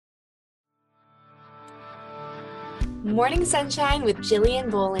Morning Sunshine with Jillian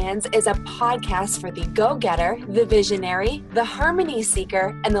Bolands is a podcast for the go-getter, the visionary, the harmony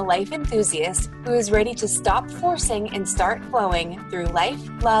seeker, and the life enthusiast who is ready to stop forcing and start flowing through life,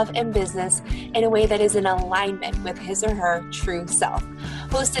 love, and business in a way that is in alignment with his or her true self.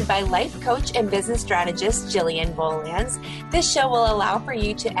 Hosted by life coach and business strategist Jillian Bolands, this show will allow for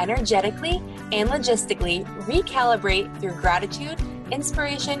you to energetically and logistically recalibrate through gratitude,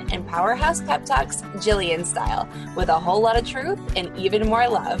 inspiration, and powerhouse pep talks Jillian style, with a whole lot of truth and even more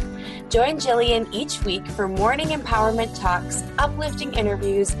love. Join Jillian each week for morning empowerment talks, uplifting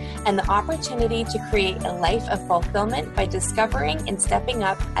interviews, and the opportunity to create a life of fulfillment by discovering and stepping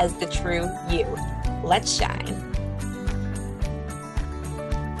up as the true you. Let's shine.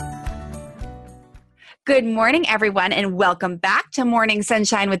 Good morning, everyone, and welcome back to Morning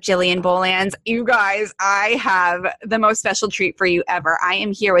Sunshine with Jillian Bolands. You guys, I have the most special treat for you ever. I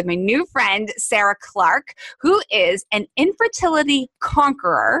am here with my new friend, Sarah Clark, who is an infertility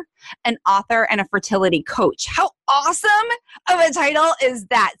conqueror, an author, and a fertility coach. How awesome of a title is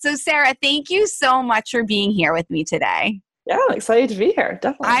that? So, Sarah, thank you so much for being here with me today. Yeah, I'm excited to be here.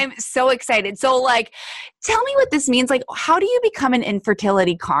 Definitely. I'm so excited. So, tell me what this means. How do you become an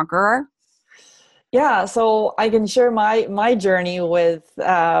infertility conqueror? Yeah, so I can share my journey with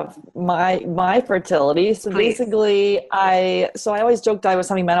my fertility. So Please. basically, I always joked I was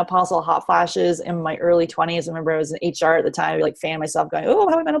having menopausal hot flashes in my early 20s. I remember I was in HR at the time, fanning myself, going, "Oh, I'm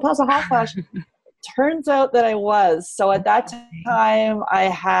having menopausal hot flash." Turns out that I was. So at that time,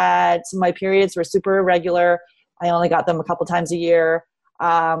 my periods were super irregular. I only got them a couple times a year.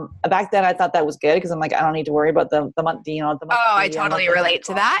 Back then, I thought that was good because I'm like, I don't need to worry about the month. The month. Oh, I totally relate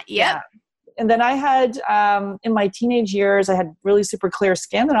to that. Yep. Yeah. And then I had, in my teenage years, I had really super clear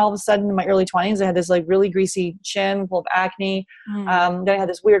skin. And all of a sudden in my early 20s, I had this really greasy chin full of acne. Then I had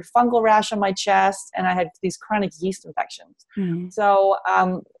this weird fungal rash on my chest, and I had these chronic yeast infections. So,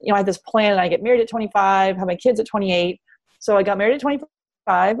 I had this plan, and I get married at 25, have my kids at 28. So I got married at 25.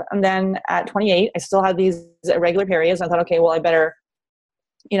 And then at 28, I still had these irregular periods. And I thought, okay, well, I better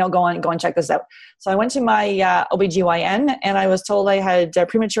go and check this out. So I went to my OBGYN, and I was told I had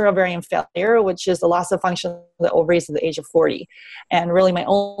premature ovarian failure, which is the loss of function of the ovaries at the age of 40. And really my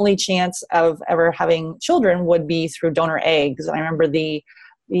only chance of ever having children would be through donor eggs. And I remember the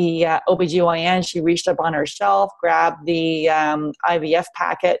OBGYN, she reached up on her shelf, grabbed the IVF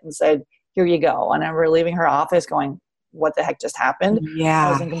packet and said, "Here you go." And I remember leaving her office going, "What the heck just happened?" Yeah.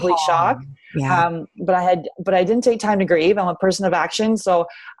 I was in complete shock. Yeah. But I didn't take time to grieve. I'm a person of action. So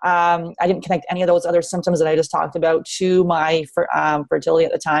I didn't connect any of those other symptoms that I just talked about to my fertility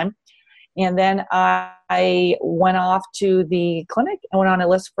at the time. And then I went off to the clinic and went on a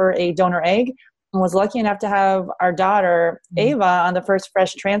list for a donor egg, and was lucky enough to have our daughter, Ava, on the first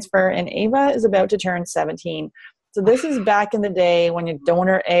fresh transfer. And Ava is about to turn 17. So this is back in the day when you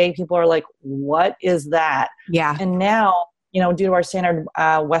donor egg, people are like, "What is that?" Yeah. And now, due to our standard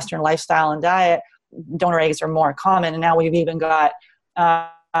Western lifestyle and diet, donor eggs are more common. And now we've even got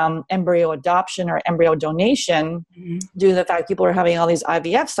embryo adoption or embryo donation due to the fact people are having all these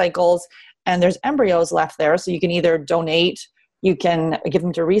IVF cycles and there's embryos left there. So you can either donate, you can give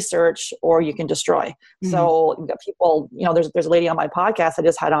them to research, or you can destroy. So you've got people, there's a lady on my podcast I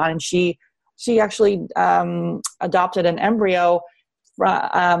just had on, and she actually adopted an embryo.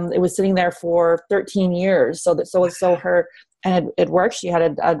 It was sitting there for 13 years. And it worked. She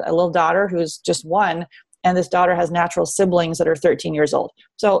had a little daughter who's just one, and this daughter has natural siblings that are 13 years old.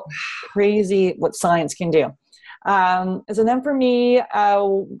 So crazy what science can do. So then for me,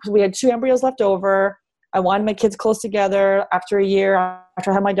 we had 2 embryos left over. I wanted my kids close together. After a year,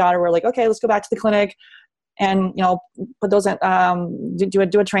 after I had my daughter, we're like, okay, let's go back to the clinic and, put those in,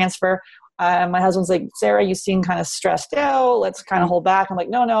 do a transfer. My husband's like, "Sarah, you seem kind of stressed out. Let's kind of hold back." I'm like,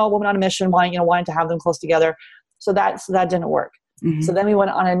 no, woman on a mission, wanting to have them close together. So that didn't work. So then we went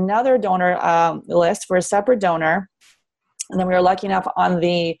on another donor list for a separate donor. And then we were lucky enough on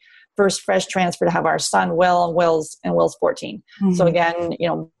the first fresh transfer to have our son, Will, and Will's 14. So again,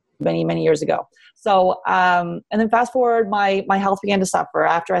 many, many years ago. So, and then fast forward, my health began to suffer.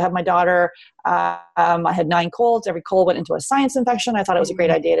 After I had my daughter, I had 9 colds. Every cold went into a sinus infection. I thought it was a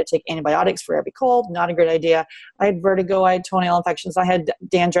great idea to take antibiotics for every cold. Not a great idea. I had vertigo. I had toenail infections. I had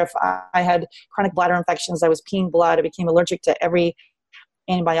dandruff. I had chronic bladder infections. I was peeing blood. I became allergic to every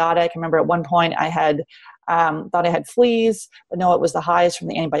antibiotic. I remember at one point I had thought I had fleas, but no, it was the highs from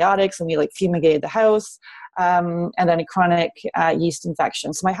the antibiotics, and we fumigated the house. And then a chronic yeast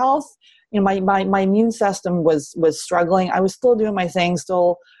infection. So my health, my immune system was struggling. I was still doing my thing,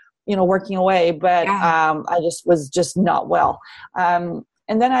 still, working away, but I was just not well.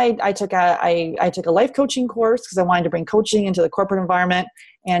 And then I took a life coaching course because I wanted to bring coaching into the corporate environment.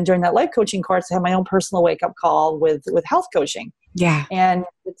 And during that life coaching course, I had my own personal wake up call with health coaching. Yeah. And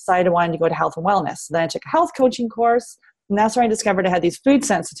decided I wanted to go to health and wellness. Then I took a health coaching course, and that's where I discovered I had these food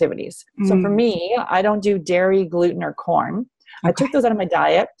sensitivities. So for me, I don't do dairy, gluten, or corn. Okay. I took those out of my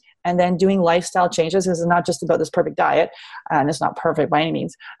diet. And then doing lifestyle changes. This is not just about this perfect diet, and it's not perfect by any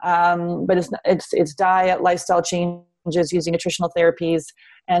means. But it's diet, lifestyle changes, using nutritional therapies.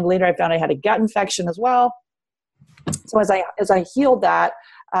 And later, I found I had a gut infection as well. So as I healed that,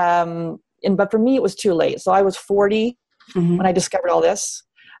 but for me, it was too late. So I was 40 when I discovered all this.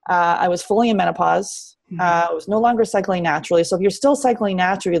 I was fully in menopause. I was no longer cycling naturally. So if you're still cycling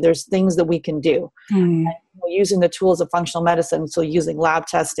naturally, there's things that we can do. And, using the tools of functional medicine. So using lab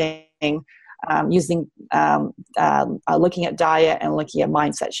testing, looking at diet and looking at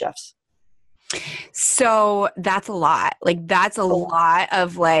mindset shifts. So that's a lot. Like that's a lot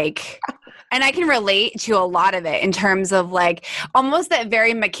of like, and I can relate to a lot of it in terms of like almost that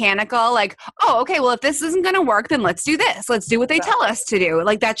very mechanical, like, oh, okay, well, if this isn't going to work, then let's do this. Let's do what they tell us to do.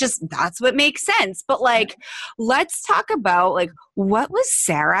 Like that's what makes sense. But like, let's talk about like, what was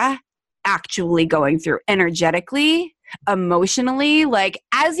Sarah actually going through energetically, emotionally, like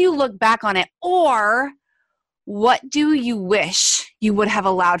as you look back on it, or what do you wish you would have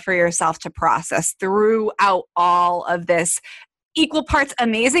allowed for yourself to process throughout all of this equal parts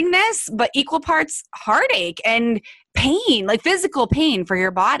amazingness, but equal parts heartache and pain, like physical pain for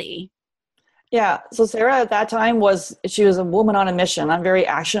your body? Yeah. So Sarah at that time she was a woman on a mission. I'm very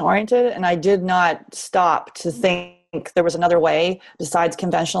action oriented, and I did not stop to think there was another way besides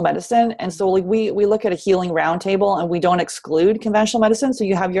conventional medicine. And so like we look at a healing roundtable, and we don't exclude conventional medicine. So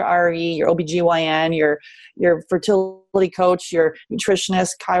you have your RE, your OBGYN, your fertility coach, your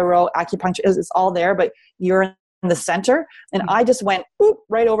nutritionist, chiro, acupuncture, it's all there, but you're in the center. And I just went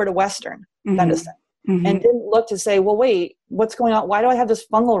right over to Western medicine and didn't look to say, well, wait, what's going on? Why do I have this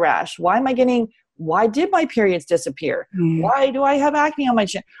fungal rash? Why did my periods disappear? Why do I have acne on my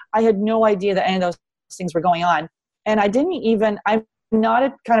chin? I had no idea that any of those things were going on. And I'm not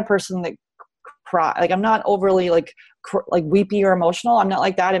a kind of person that cry. Like I'm not overly like weepy or emotional. I'm not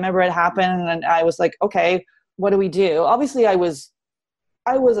like that. I remember it happened and I was like, okay, what do we do? Obviously I was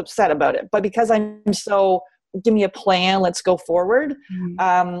upset about it, but because I'm so, give me a plan, let's go forward.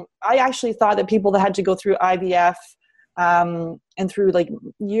 I actually thought that people that had to go through IVF, and through like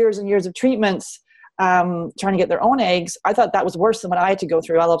years and years of treatments, trying to get their own eggs, I thought that was worse than what I had to go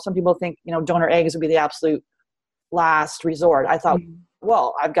through. Although some people think, donor eggs would be the absolute last resort. I thought,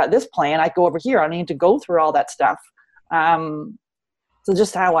 well, I've got this plan. I go over here. I need to go through all that stuff. So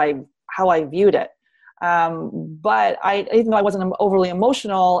just how I viewed it. But even though I wasn't overly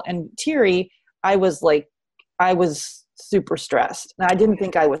emotional and teary, I was super stressed, and I didn't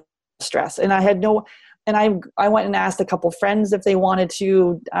think I was stressed. And I had I went and asked a couple friends if they wanted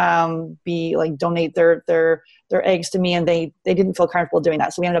to donate their eggs to me, and they didn't feel comfortable doing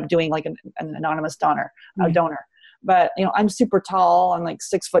that. So we ended up doing like an anonymous donor. But I'm super tall. I'm like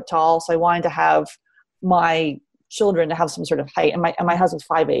 6 foot tall, so I wanted to have my children to have some sort of height. And my husband's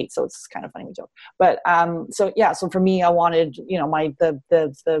 5'8", so it's kind of funny we joke. But so for me, I wanted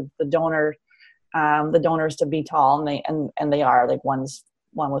the donors to be tall, and they are. Like one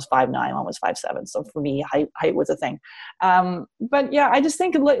was 5'9", one was 5'7". So for me, height was a thing. But yeah, I just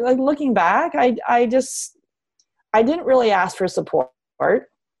think like looking back, I didn't really ask for support.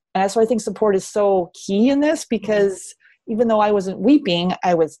 And that's why I think support is so key in this, because even though I wasn't weeping,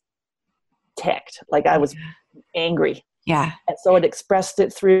 I was ticked. Like I was angry. Yeah. And so it expressed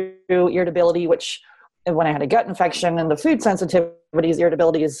it through irritability, which when I had a gut infection and the food sensitivities,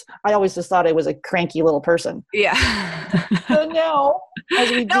 irritability I always just thought I was a cranky little person. Yeah. So now,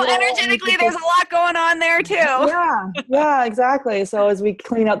 energetically, there's a lot going on there too. Yeah, exactly. So as we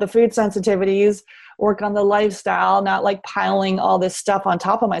clean out the food sensitivities, work on the lifestyle, not like piling all this stuff on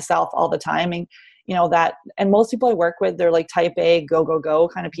top of myself all the time. And, and most people I work with, they're like type A, go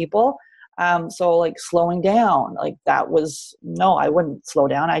kind of people. So like slowing down, like I wouldn't slow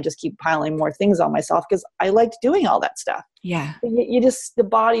down. I just keep piling more things on myself because I liked doing all that stuff. Yeah. The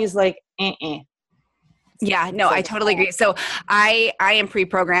body's like, Yeah, no, I totally agree. So I am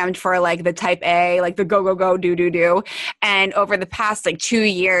pre-programmed for like the type A, like the go, do. And over the past like 2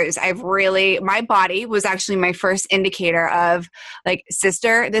 years, my body was actually my first indicator of like,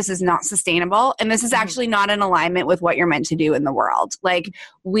 sister, this is not sustainable. And this is actually not in alignment with what you're meant to do in the world. Like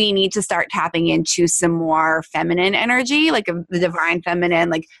we need to start tapping into some more feminine energy, like the divine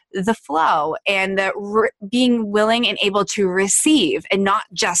feminine, like the flow and the being willing and able to receive and not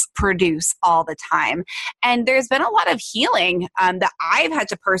just produce all the time. And there's been a lot of healing that I've had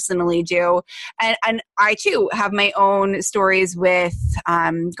to personally do. And I too have my own stories with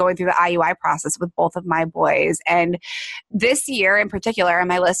going through the IUI process with both of my boys. And this year in particular, and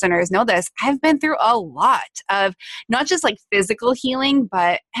my listeners know this, I've been through a lot of not just like physical healing,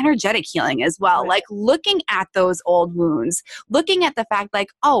 but energetic healing as well. Like looking at those old wounds, looking at the fact like,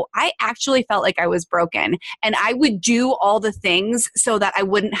 oh, I actually felt like I was broken, and I would do all the things so that I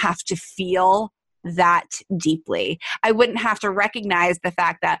wouldn't have to feel that deeply. I wouldn't have to recognize the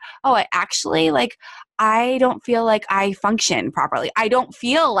fact that, oh, I don't feel like I function properly. I don't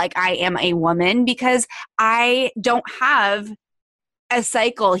feel like I am a woman because I don't have a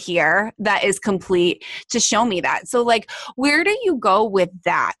cycle here that is complete to show me that. So like, where do you go with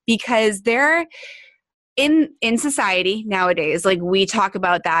that? Because in society nowadays, like we talk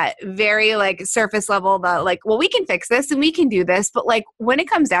about that very like surface level, the like, well, we can fix this and we can do this. But like when it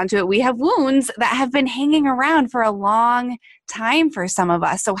comes down to it, we have wounds that have been hanging around for a long time for some of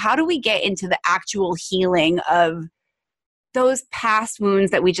us. So how do we get into the actual healing of those past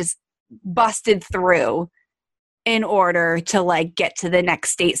wounds that we just busted through in order to like get to the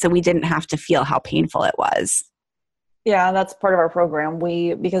next state so we didn't have to feel how painful it was? Yeah, that's part of our program.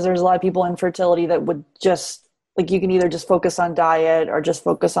 Because there's a lot of people in fertility that would just, like, you can either just focus on diet or just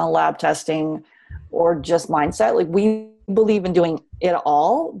focus on lab testing or just mindset. Like, we believe in doing it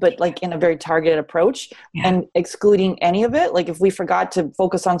all, but like in a very targeted approach and excluding any of it. Like if we forgot to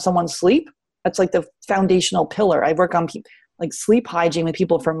focus on someone's sleep, that's like the foundational pillar. I work on like sleep hygiene with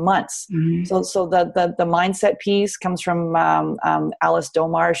people for months. Mm-hmm. So the mindset piece comes from Alice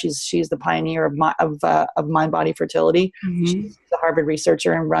Domar. She's the pioneer of mind body fertility. Mm-hmm. She's a Harvard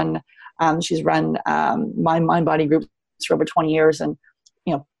researcher and she's run mind body groups for over 20 years. And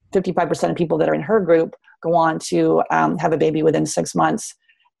 55% of people that are in her group go on to have a baby within 6 months.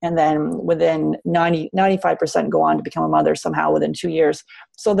 And then within 95% go on to become a mother somehow within 2 years.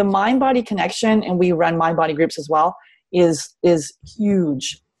 So the mind-body connection, and we run mind-body groups as well, is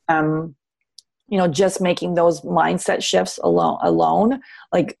huge. Just making those mindset shifts alone.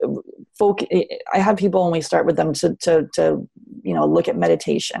 Like, I have people when we start with them to look at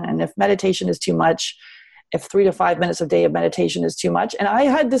meditation. And if meditation is too much, if 3 to 5 minutes a day of meditation is too much, and I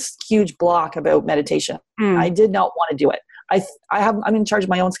had this huge block about meditation. I did not want to do it. I'm in charge of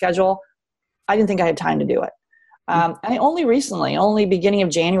my own schedule. I didn't think I had time to do it. And only beginning of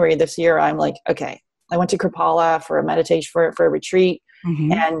January this year, I'm like, okay. I went to Kripalu for a meditation for a retreat.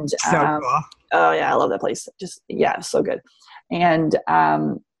 Mm-hmm. And cool. Oh yeah, I love that place. So good. And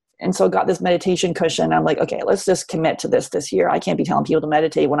so I got this meditation cushion. I'm like, okay, let's just commit to this year. I can't be telling people to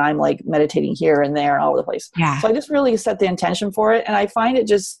meditate when I'm like meditating here and there and all over the place. Yeah. So I just really set the intention for it. And I find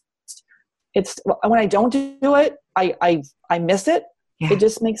it's when I don't do it, I miss it. Yeah. It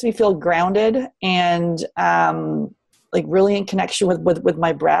just makes me feel grounded and like really in connection with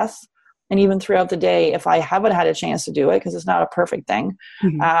my breath. And even throughout the day, if I haven't had a chance to do it, because it's not a perfect thing,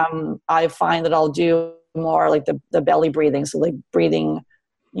 mm-hmm. I find that I'll do more like the belly breathing. So like breathing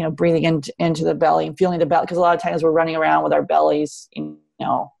into the belly and feeling the belly. Because a lot of times we're running around with our bellies,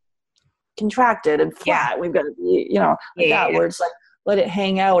 contracted and flat. Yeah. We've got, where it's like, let it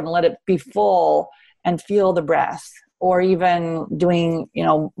hang out and let it be full and feel the breath. Or even doing,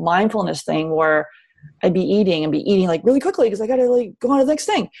 mindfulness thing where I'd be eating like really quickly because I got to like go on to the next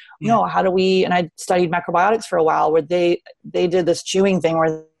thing. Yeah. And I studied macrobiotics for a while where they did this chewing thing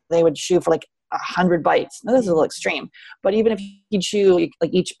where they would chew for like 100 bites. Now this is a little extreme, but even if you chew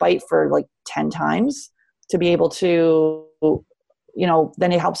like each bite for like 10 times to be able to,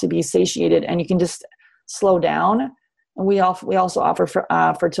 then it helps you be satiated and you can just slow down. And we also offer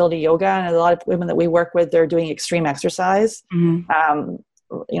fertility yoga, and a lot of women that we work with, they're doing extreme exercise. Mm-hmm.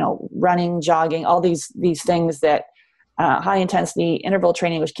 Running, jogging, all these things that high intensity interval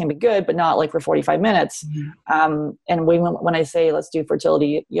training, which can be good, but not like for 45 minutes. Mm-hmm. And when I say, let's do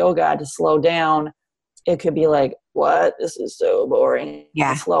fertility yoga to slow down, it could be like, what? This is so boring.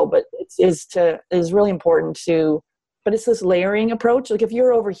 Yeah. Slow, but it is really important but it's this layering approach. Like if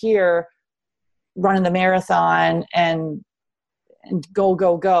you're over here running the marathon and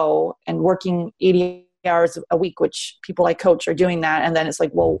go and working 80 hours a week, which people I coach are doing that. And then it's like,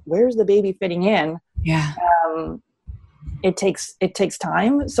 well, where's the baby fitting in? Yeah. It takes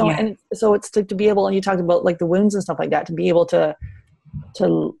time. So, yeah. And so it's to be able, and you talked about like the wounds and stuff like that, to be able to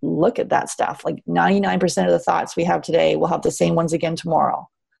look at that stuff. Like 99% of the thoughts we have today, we'll have the same ones again tomorrow.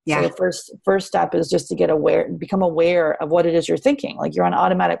 Yeah. So the first step is just to become aware of what it is you're thinking. Like you're on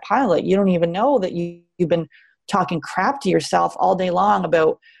automatic pilot. You don't even know that you've been talking crap to yourself all day long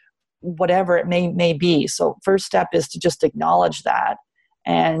about whatever it may be. So first step is to just acknowledge that.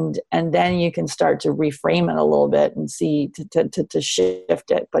 And then you can start to reframe it a little bit and see to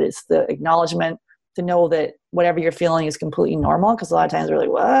shift it. But it's the acknowledgement to know that whatever you're feeling is completely normal. Because a lot of times we're like,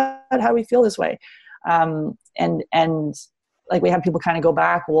 what? How do we feel this way? And like we have people kind of go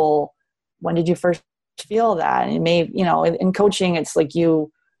back, well, when did you first feel that? And it may, in coaching, it's like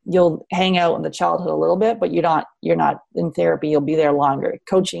you'll hang out in the childhood a little bit, but you're not in therapy. You'll be there longer.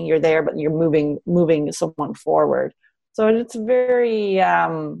 Coaching, you're there, but you're moving someone forward. So it's very, it's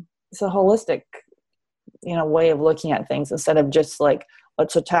a holistic, way of looking at things instead of just like,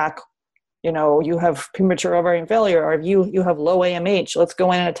 let's attack, you have premature ovarian failure, or if you have low AMH, let's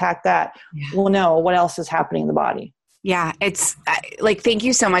go in and attack that. Yeah. Well, no, what else is happening in the body? Yeah, it's like, thank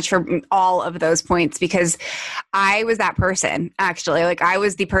you so much for all of those points, because I was that person, actually. Like, I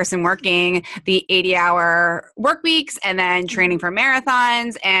was the person working the 80-hour work weeks and then training for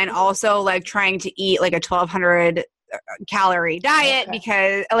marathons, and also like trying to eat like a 1,200 calorie diet,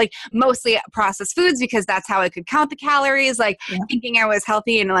 because like mostly processed foods, because that's how I could count the calories, like thinking I was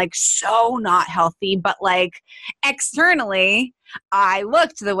healthy and like so not healthy. But like externally, I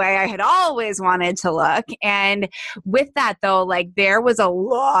looked the way I had always wanted to look. And with that though, like there was a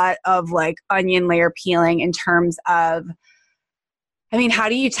lot of like onion layer peeling in terms of, I mean, how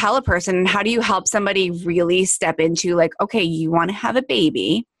do you tell a person, how do you help somebody really step into like, okay, you want to have a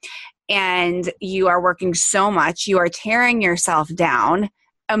baby and you are working so much, you are tearing yourself down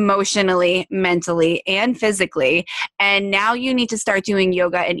emotionally, mentally, and physically. And now you need to start doing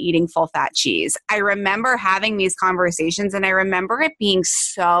yoga and eating full fat cheese. I remember having these conversations and I remember it being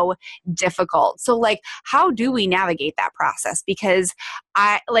so difficult. So like, how do we navigate that process? Because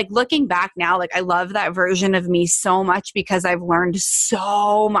I like looking back now, like I love that version of me so much because I've learned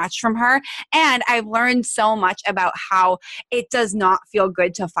so much from her. And I've learned so much about how it does not feel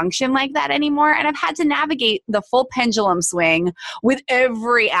good to function like that anymore. And I've had to navigate the full pendulum swing with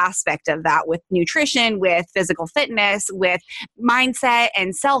every aspect of that, with nutrition, with physical fitness, with mindset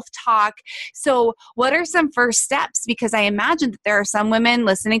and self-talk. So what are some first steps? Because I imagine that there are some women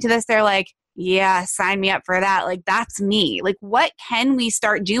listening to this, they're like, yeah, sign me up for that. Like, that's me. Like, what can we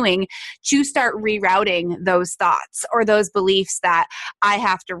start doing to start rerouting those thoughts or those beliefs that I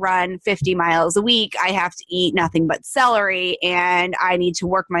have to run 50 miles a week, I have to eat nothing but celery, and I need to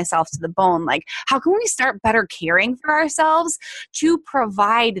work myself to the bone? Like, how can we start better caring for ourselves to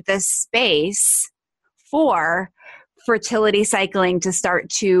provide the space for fertility cycling to start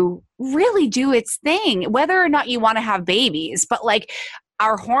to really do its thing, whether or not you want to have babies, but like,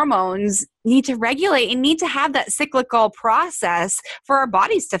 our hormones need to regulate and need to have that cyclical process for our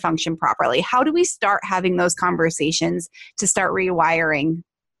bodies to function properly. How do we start having those conversations to start rewiring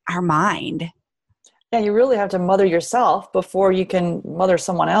our mind? Yeah, you really have to mother yourself before you can mother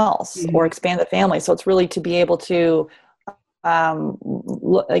someone else or expand the family. So it's really to be able to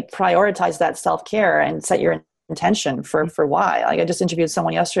like prioritize that self-care and set your intention for why. Like I just interviewed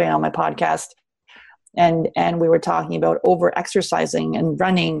someone yesterday on my podcast, and we were talking about over exercising and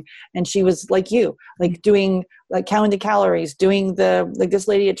running, and she was like you, like doing, like counting the calories, doing the, like this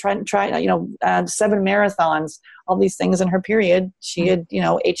lady had tried 7 marathons, all these things in her period. She had,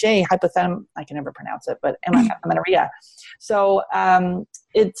 HA, hypothalamic, I can never pronounce it, but amenorrhea. So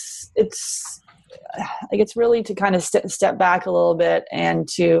it's like, it's really to kind of step back a little bit and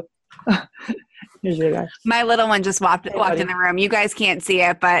to here's your guy. My little one just walked in the room. You guys can't see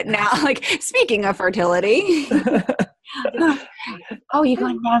it, but now, like, speaking of fertility. Oh, you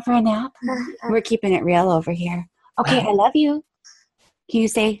going down for a nap? We're keeping it real over here. Okay, I love you. Can you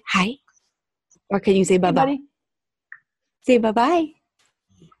say hi? Or can you say bye-bye? Hey, say bye-bye.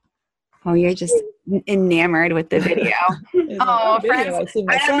 Oh, you're just enamored with the video. Oh, friends,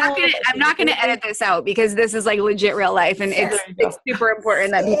 I'm not gonna edit this out because this is like legit real life, and it's super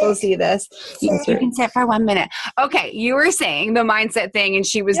important that people see this. You can sit for 1 minute. Okay, you were saying the mindset thing, and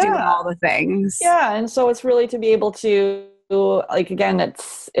she was doing all the things. Yeah, and so it's really to be able to, like, again,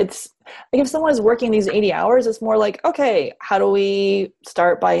 it's like if someone is working these 80 hours, it's more like, okay, how do we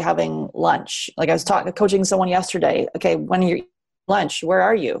start by having lunch? Like I was coaching someone yesterday. Okay, when you're eating lunch, where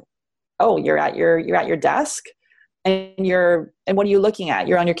are you? Oh, you're at your desk, and what are you looking at?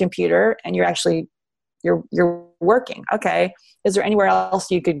 You're on your computer, and you're working. Okay. Is there anywhere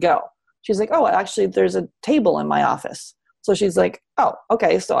else you could go? She's like, oh, actually there's a table in my office. So she's like, oh,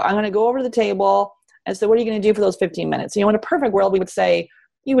 okay. So I'm going to go over to the table. And so what are you going to do for those 15 minutes? In a perfect world, we would say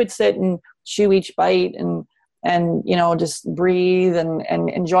you would sit and chew each bite and just breathe and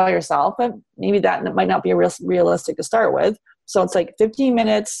enjoy yourself. But maybe that might not be realistic to start with. So it's like 15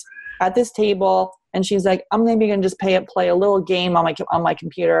 minutes at this table, And she's like, I'm maybe going to just play a little game on my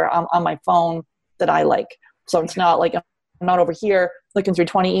computer, on my phone that I like. So it's not like I'm not over here looking through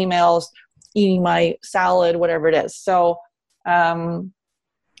 20 emails, eating my salad, whatever it is. So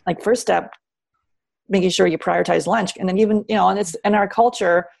like first step, making sure you prioritize lunch. And then even, and it's in our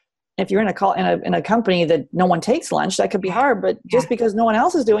culture, if you're in a company that no one takes lunch, that could be hard, but just because no one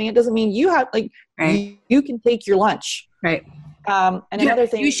else is doing it doesn't mean you have, like, you can take your lunch. Right. And another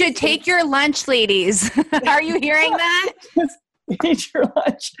thing, you should take your lunch, ladies. Are you hearing that? Eat your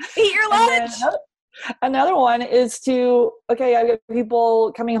lunch. Eat your lunch. Another one is I've got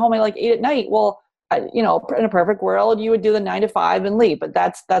people coming home at like 8 at night. Well, in a perfect world, you would do the 9 to 5 and leave, but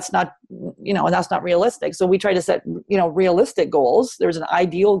that's not, that's not realistic. So we try to set, realistic goals. There's an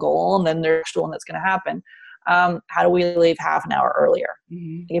ideal goal, and then there's the actual one that's going to happen. How do we leave half an hour earlier?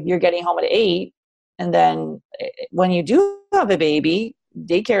 Mm-hmm. If you're getting home at 8, and then when you do have a baby,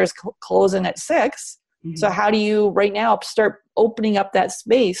 daycare is closing at 6. Mm-hmm. So how do you right now start opening up that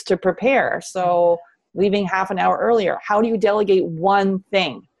space to prepare? So leaving half an hour earlier. How do you delegate one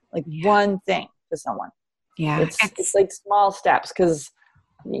thing to someone? Yeah, it's like small steps, because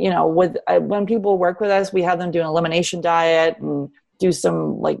when people work with us, we have them do an elimination diet and do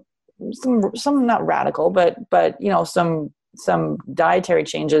some not radical, but some dietary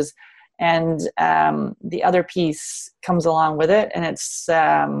changes, and the other piece comes along with it, and it's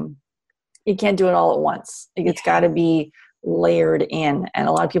you can't do it all at once. It's got to be layered in. And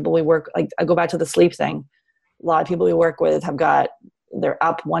a lot of people we work, like I go back to the sleep thing, a lot of people we work with they're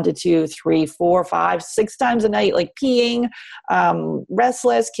up 1 to 2, 3, 4, 5, 6 times a night, like peeing,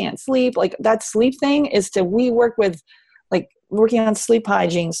 restless, can't sleep. Like that sleep thing we work with, like working on sleep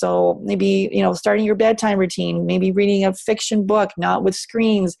hygiene. So maybe, starting your bedtime routine, maybe reading a fiction book, not with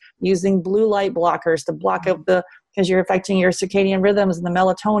screens, using blue light blockers to block out because you're affecting your circadian rhythms and the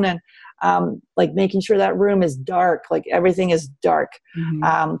melatonin. Like making sure that room is dark, like everything is dark.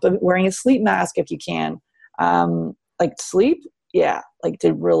 Mm-hmm. But wearing a sleep mask if you can. Like sleep, like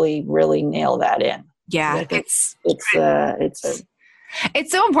to really, really nail that in. Yeah, it's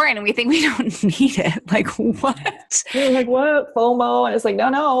so important, and we think we don't need it. Like what? You're like, what? FOMO? And it's like,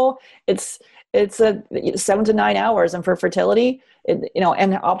 no, it's 7 to 9 hours, and for fertility, and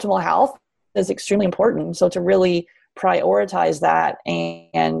optimal health is extremely important. So to really prioritize that,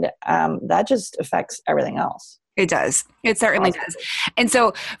 and that just affects everything else. It does. It certainly does. And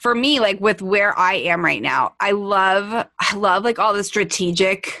so for me, like with where I am right now, I love like all the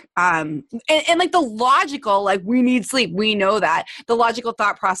strategic, and like the logical, like we need sleep. We know that the logical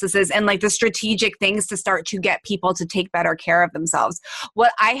thought processes and like the strategic things to start to get people to take better care of themselves.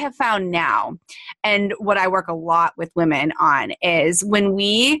 What I have found now, and what I work a lot with women on, is when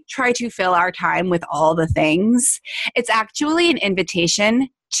we try to fill our time with all the things, it's actually an invitation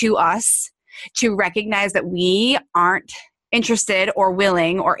to us to recognize that we aren't interested or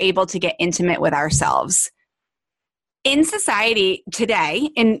willing or able to get intimate with ourselves. In society today,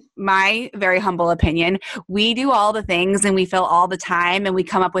 in my very humble opinion, we do all the things and we fill all the time, and we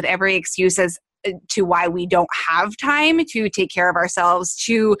come up with every excuse as to why we don't have time to take care of ourselves,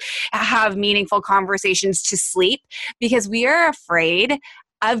 to have meaningful conversations, to sleep, because we are afraid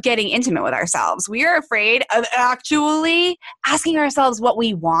of getting intimate with ourselves. We are afraid of actually asking ourselves what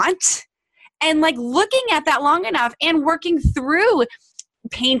we want, and like looking at that long enough and working through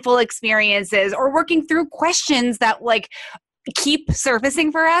painful experiences or working through questions that like keep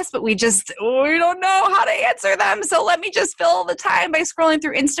surfacing for us, but we don't know how to answer them. So let me just fill the time by scrolling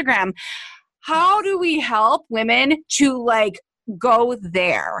through Instagram. How do we help women to like go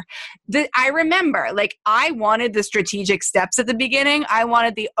there? I remember like I wanted the strategic steps at the beginning. I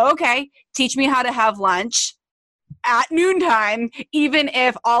wanted teach me how to have lunch at noontime, even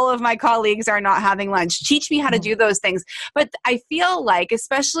if all of my colleagues are not having lunch. Teach me how to do those things. But I feel like,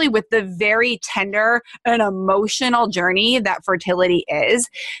 especially with the very tender and emotional journey that fertility is,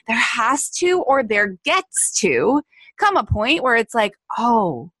 there has to, or there gets to come a point where it's like,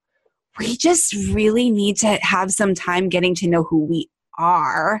 oh, we just really need to have some time getting to know who we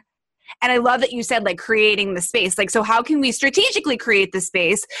are. And I love that you said like creating the space. Like, so how can we strategically create the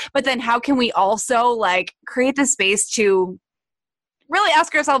space, but then how can we also like create the space to really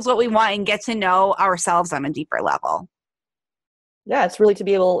ask ourselves what we want and get to know ourselves on a deeper level? Yeah, it's really to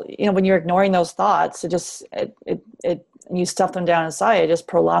be able, when you're ignoring those thoughts, you stuff them down inside, it just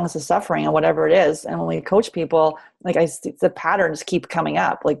prolongs the suffering and whatever it is. And when we coach people, like the patterns keep coming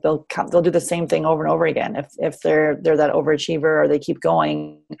up. Like they'll do the same thing over and over again. If they're that overachiever, or they keep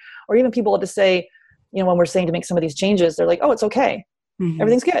going, or even people to say, when we're saying to make some of these changes, they're like, oh, it's okay. Mm-hmm.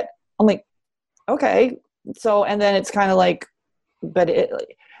 Everything's good. I'm like, okay. So, and then it's kind of like, but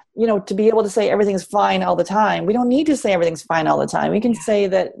to be able to say everything's fine all the time, we don't need to say everything's fine all the time. We can say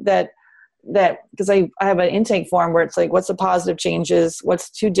that because I have an intake form where it's like, what's the positive changes, what's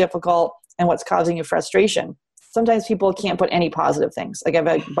too difficult, and what's causing you frustration. Sometimes people can't put any positive things. Like I've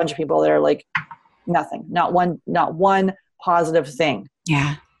had a bunch of people that are like, nothing, not one positive thing.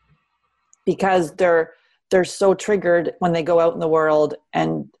 Yeah. Because they're so triggered when they go out in the world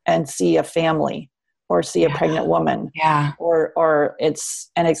and see a family or see a pregnant woman. Yeah. Or it's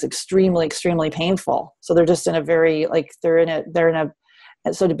extremely, extremely painful. So they're just in a very, like,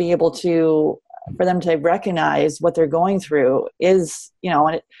 so to be able for them to recognize what they're going through is,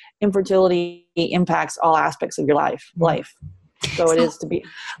 and infertility impacts all aspects of your life. So it is to be.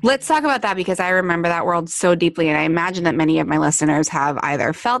 Let's talk about that, because I remember that world so deeply. And I imagine that many of my listeners have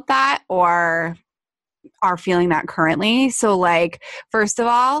either felt that or are feeling that currently. So like, first of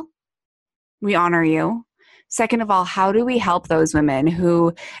all, we honor you. Second of all, how do we help those women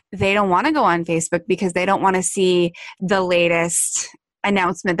who they don't want to go on Facebook because they don't want to see the latest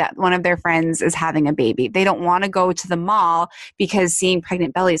announcement that one of their friends is having a baby? They don't want to go to the mall because seeing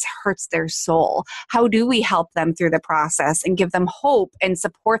pregnant bellies hurts their soul. How do we help them through the process and give them hope and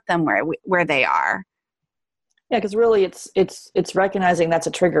support them where they are? Yeah, because really it's recognizing that's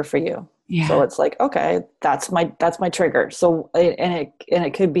a trigger for you. Yeah. So it's like, okay, that's my trigger. So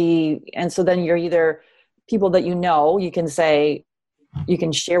it could be, and so then you're either people that you can say, you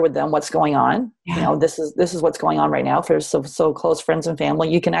can share with them what's going on. Yeah. This is what's going on right now. For so close friends and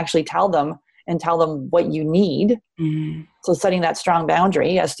family, you can actually tell them what you need. Mm-hmm. So setting that strong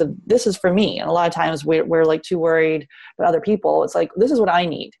boundary as to, this is for me. And a lot of times we're like too worried about other people. It's like, this is what I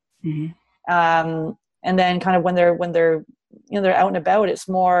need. Mm-hmm. And then kind of when they're out and about, it's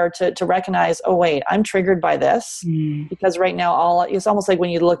more to recognize, oh wait, I'm triggered by this. Mm-hmm. Because right now it's almost like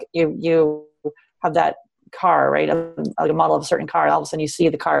when you look, you have that car, right? Like a model of a certain car, all of a sudden you see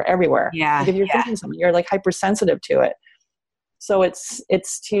the car everywhere. Yeah. Like if you're thinking something, you're like hypersensitive to it. So it's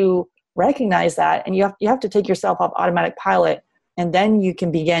to recognize that, and you have to take yourself off automatic pilot, and then you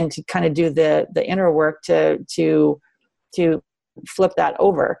can begin to kind of do the inner work to flip that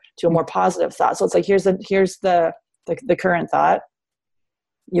over to a more positive thought. So it's like, here's the current thought.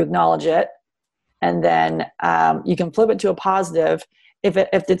 You acknowledge it, and then you can flip it to a positive. If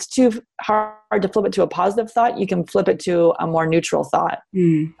it's too hard to flip it to a positive thought, you can flip it to a more neutral thought.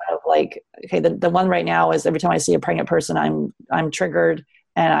 Mm. Like, okay, the one right now is every time I see a pregnant person, I'm triggered,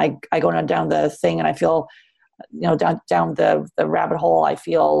 and I go down the thing, and I feel, down the rabbit hole. I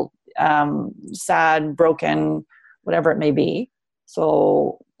feel sad, broken, whatever it may be.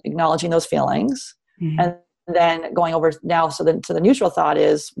 So acknowledging those feelings, mm-hmm. and then going over now. So the neutral thought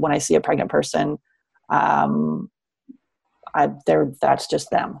is, when I see a pregnant person, that's just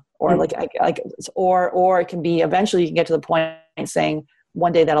them, or mm-hmm. or it can be, eventually you can get to the point saying,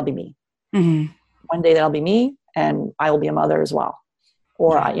 one day that'll be me. Mm-hmm. One day that'll be me, and I will be a mother as well.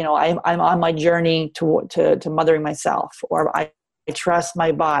 Or I'm on my journey to mothering myself, or I trust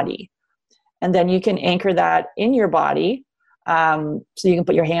my body, and then you can anchor that in your body. So you can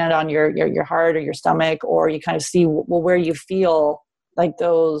put your hand on your heart or your stomach, or you kind of see where you feel like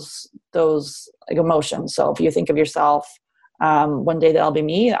those like emotions. So if you think of yourself, one day that'll be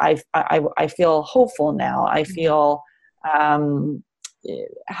me. I feel hopeful now. I feel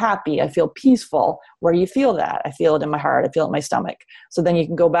happy. I feel peaceful. Where you feel that? I feel it in my heart. I feel it in my stomach. So then you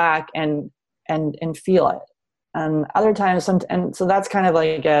can go back and feel it. And other times, and so that's kind of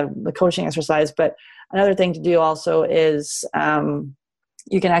like the coaching exercise. But another thing to do also is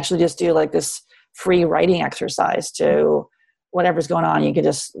you can actually just do like this free writing exercise to whatever's going on. You can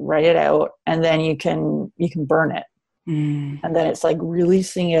just write it out, and then you can burn it. Mm. And then it's like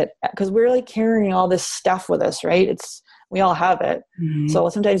releasing it, because we're like carrying all this stuff with us, right? We all have it. Mm-hmm. So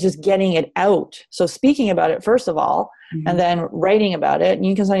sometimes just getting it out. So speaking about it, first of all, mm-hmm. and then writing about it. And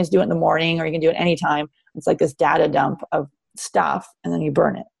you can sometimes do it in the morning, or you can do it anytime. It's like this data dump of stuff, and then you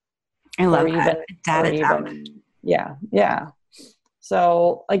burn it. I love that. Data dump. Yeah. Yeah.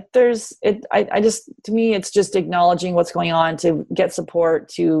 So like I just, to me, it's just acknowledging what's going on, to get support,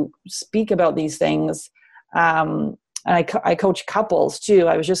 to speak about these things. And I coach couples too.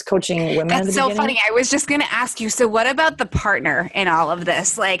 I was just coaching women. That's so funny. I was just going to ask you, so what about the partner in all of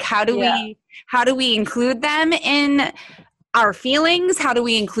this? Like, how do we include them in our feelings? How do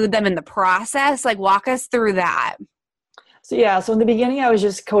we include them in the process? Like, walk us through that. So in the beginning, I was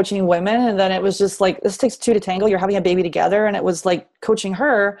just coaching women, and then it was just like, this takes two to tango. You're having a baby together. And it was like coaching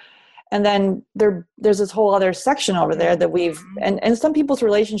her. And then there's this whole other section over there that and some people's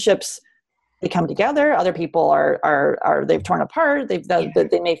relationships, they come together. Other people are they've torn apart. They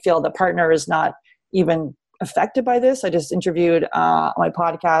may feel the partner is not even affected by this. I just interviewed on my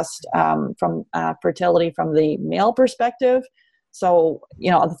podcast from fertility from the male perspective. So,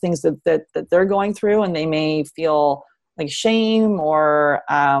 the things that they're going through, and they may feel like shame, or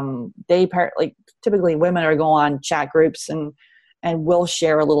typically women are go on chat groups and will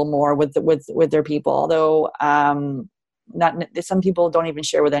share a little more with their people. Although not some people don't even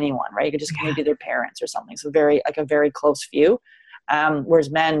share with anyone, right? You could just maybe their parents or something. So a very close few.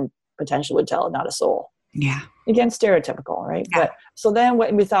 Whereas men potentially would tell not a soul. Yeah. Again, stereotypical, right? Yeah. But so then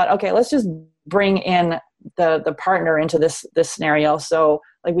we thought, okay, let's just bring in the partner into this scenario. So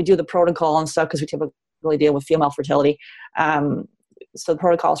like we do the protocol and stuff because we typically deal with female fertility. So the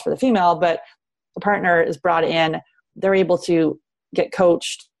protocol is for the female, but the partner is brought in. They're able to get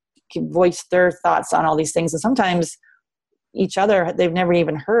coached, voice their thoughts on all these things. And sometimes they've never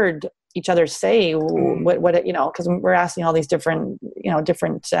even heard each other say what because we're asking all these different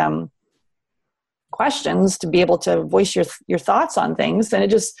questions to be able to voice your thoughts on things. And it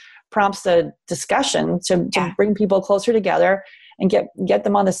just prompts a discussion to bring people closer together and get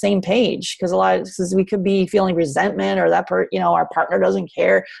them on the same page. Because we could be feeling resentment, or that our partner doesn't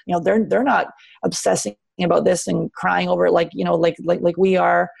care. They're not obsessing about this and crying over it like we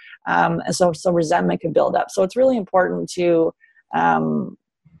are. And so resentment can build up. So it's really important to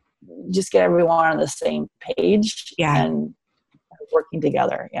just get everyone on the same page and working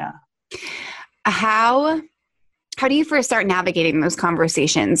together. Yeah. How do you first start navigating those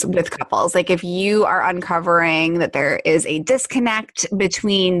conversations with couples? Like if you are uncovering that there is a disconnect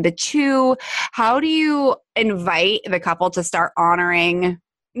between the two, how do you invite the couple to start honoring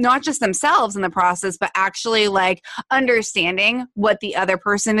not just themselves in the process, but actually like understanding what the other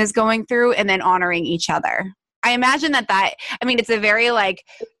person is going through and then honoring each other? I imagine it's a very like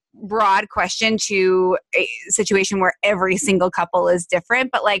broad question to a situation where every single couple is different,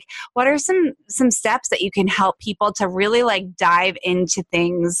 but like what are some steps that you can help people to really like dive into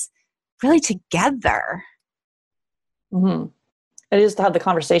things really together? Mm-hmm. It is to have the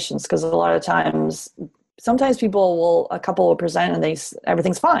conversations, because a lot of times sometimes a couple will present and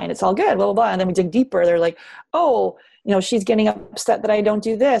everything's fine, it's all good, blah blah blah, and then we dig deeper. They're like, oh, she's getting upset that I don't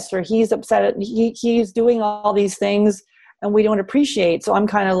do this, or he's upset he's doing all these things and we don't appreciate. So I'm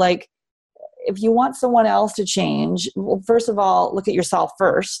kind of like, if you want someone else to change, well, first of all, look at yourself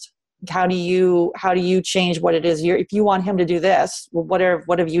first. How do you change what it is if you want him to do this? Well,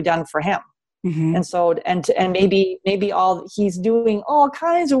 what have you done for him? Mm-hmm. And so, and maybe he's doing all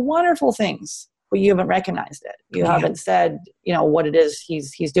kinds of wonderful things, but you haven't recognized it. You haven't said, what it is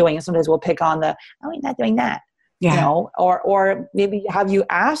he's doing. And sometimes we'll pick on he's not doing that. Or maybe have you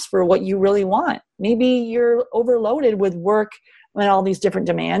asked for what you really want? Maybe you're overloaded with work and all these different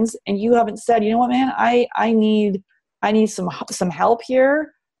demands, and you haven't said, you know what, man, I need some help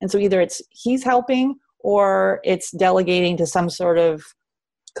here. And so either it's he's helping, or it's delegating to some sort of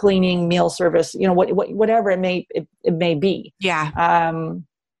cleaning, meal service, whatever it may be. Yeah.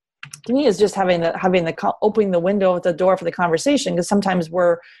 To me, it's just having opening the window at the door for the conversation, because sometimes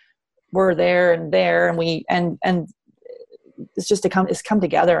we're there and we it's just it's come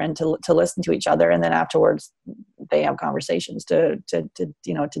together and to listen to each other, and then afterwards they have conversations to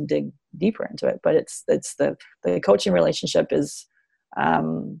dig deeper into it. But it's the coaching relationship is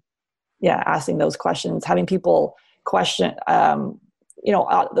asking those questions, having people question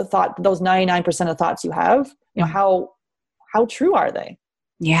the thought, those 99% of thoughts you have, how true are they?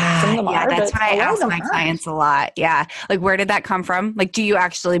 Yeah. That's what I ask my clients a lot. Yeah. Like, where did that come from? Like, do you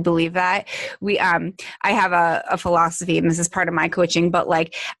actually believe that? I have a philosophy, and this is part of my coaching, but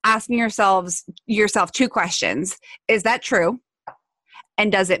like asking yourself two questions. Is that true?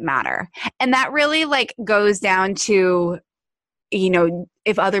 And does it matter? And that really like goes down to,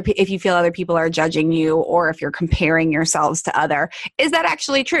 if you feel other people are judging you, or if you're comparing yourselves to other, is that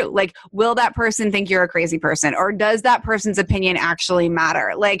actually true? Like, will that person think you're a crazy person, or does that person's opinion actually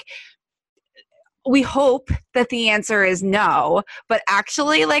matter? Like, we hope that the answer is no, but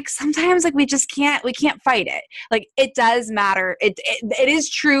actually like sometimes like we can't fight it. Like, it does matter. It is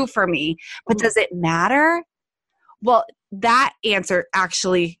true for me, but does it matter? Well, that answer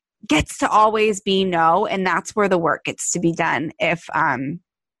actually gets to always be no, and that's where the work gets to be done. If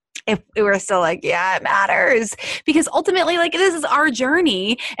we're still like, yeah, it matters, because ultimately like this is our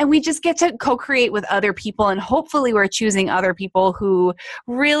journey, and we just get to co-create with other people, and hopefully we're choosing other people who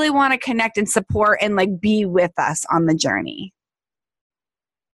really want to connect and support and like be with us on the journey.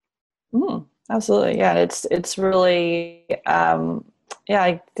 Absolutely. Yeah. It's really,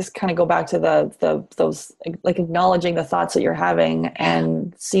 I just kind of go back to those like acknowledging the thoughts that you're having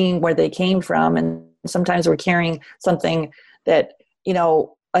and seeing where they came from. And sometimes we're carrying something that,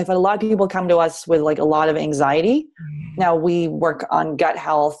 I've had a lot of people come to us with like a lot of anxiety. Now we work on gut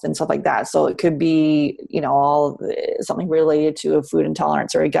health and stuff like that. So it could be, all something related to a food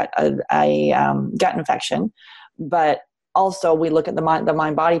intolerance or a gut infection. But also we look at the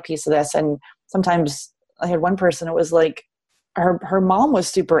mind body piece of this. And sometimes I had one person, it was like her mom was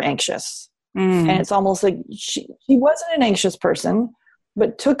super anxious. And it's almost like she wasn't an anxious person,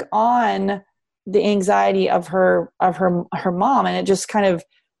 but took on the anxiety of her mom, and it just kind of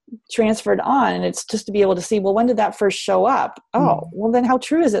transferred on. And it's just to be able to see, well, when did that first show up? Oh, well, then how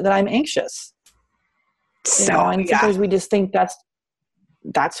true is it that I'm anxious? And sometimes we just think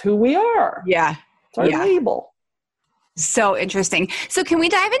that's who we are. Yeah. It's our label. So interesting. So can we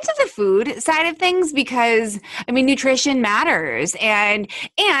dive into the food side of things? Because nutrition matters, and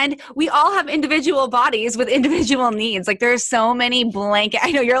we all have individual bodies with individual needs. Like there's so many blanket,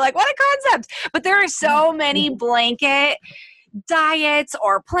 I know you're like, what a concept, but there are so many blanket diets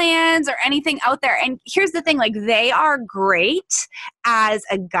or plans or anything out there. And here's the thing, like they are great as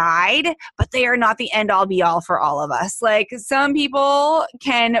a guide, but they are not the end all be all for all of us. Like some people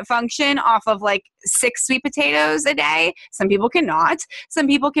can function off of like 6 sweet potatoes a day. Some people cannot. Some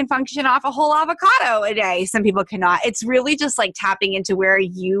people can function off a whole avocado a day. Some people cannot. It's really just like tapping into where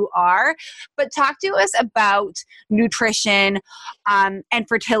you are. But talk to us about nutrition and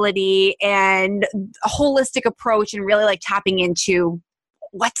fertility and a holistic approach, and really like tapping into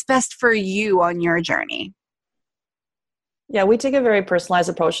what's best for you on your journey. Yeah, we take a very personalized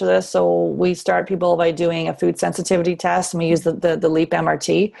approach to this. So we start people by doing a food sensitivity test, and we use the LEAP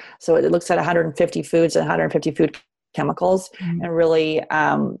MRT. So it looks at 150 foods and 150 food chemicals, and really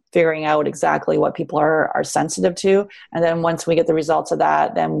figuring out exactly what people are sensitive to. And then once we get the results of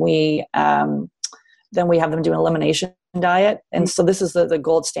that, then we have them do an elimination diet. And so this is the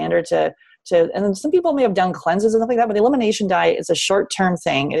gold standard to and then some people may have done cleanses and stuff like that, but the elimination diet is a short-term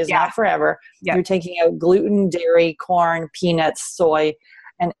thing. It is not forever. You're taking out gluten, dairy, corn, peanuts, soy,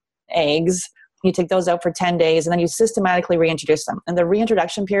 and eggs. You take those out for 10 days, and then you systematically reintroduce them. And the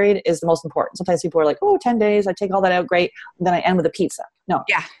reintroduction period is the most important. Sometimes people are like, 10 days, I take all that out, great. And then I end with a pizza. No.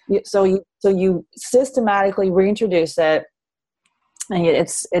 Yeah. So you systematically reintroduce it. And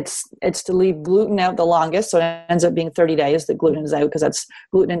it's to leave gluten out the longest, so it ends up being 30 days that gluten is out, because that's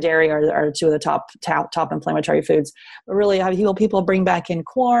gluten and dairy are two of the top inflammatory foods. But really, have people bring back in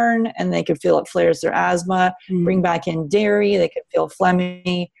corn, and they could feel it flares their asthma. Bring back in dairy, they could feel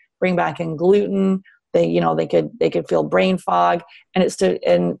phlegmy. Bring back in gluten, they could feel brain fog, and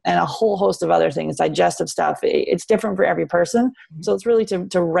and a whole host of other things, digestive stuff. It's different for every person, so it's really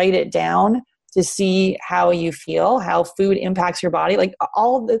to write it down, to see how you feel, how food impacts your body. Like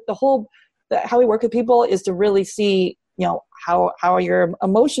all how we work with people is to really see, how your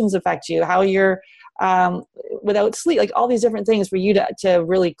emotions affect you, how you're without sleep, like all these different things for you to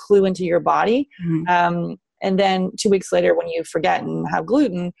really clue into your body. And then 2 weeks later, when you forget and have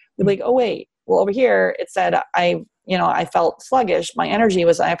gluten, you're like, oh wait, well over here it said I felt sluggish,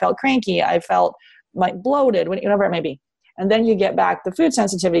 I felt cranky, I felt bloated, whatever it may be. And then you get back the food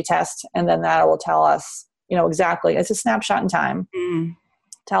sensitivity test, and then that will tell us, exactly. It's a snapshot in time.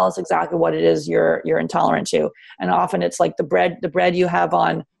 Tell us exactly what it is you're intolerant to. And often it's like the bread you have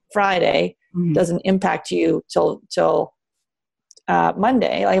on Friday doesn't impact you till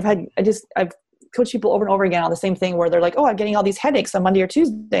Monday. Like I've coached people over and over again on the same thing, where they're like, I'm getting all these headaches on Monday or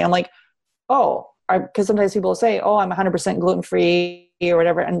Tuesday. I'm like, because sometimes people will say, I'm 100% gluten free or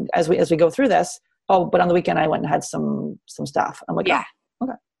whatever. And as we go through this, but on the weekend I went and had some stuff. I'm like, okay.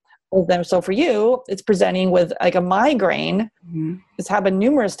 Well, then, so for you, it's presenting with like a migraine. It's happened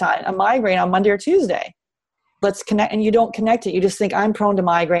numerous times. A migraine on Monday or Tuesday. Let's connect, and you don't connect it. You just think I'm prone to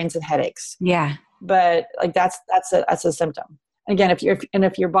migraines and headaches. Yeah. But like that's a symptom. And again,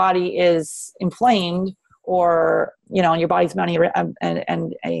 if your body is inflamed, or and your body's mounting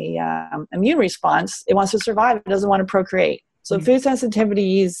an immune response, it wants to survive. It doesn't want to procreate. So food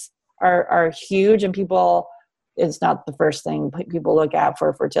sensitivities are huge, and it's not the first thing people look at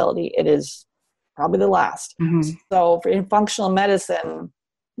for fertility. It is probably the last. So in functional medicine,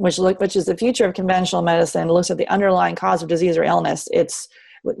 which is the future of conventional medicine, looks at the underlying cause of disease or illness. It's,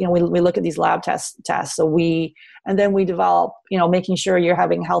 we look at these lab tests. So then we develop, making sure you're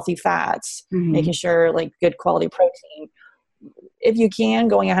having healthy fats, making sure like good quality protein. If you can,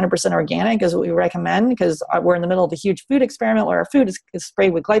 going 100% organic is what we recommend, because we're in the middle of a huge food experiment where our food is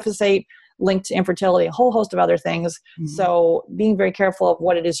sprayed with glyphosate, linked to infertility, a whole host of other things. So being very careful of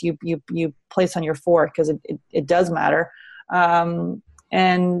what it is you place on your fork, because it does matter.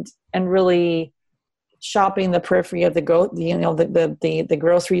 And really shopping the periphery of the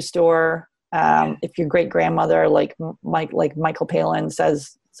grocery store. If your great grandmother, like Michael Palin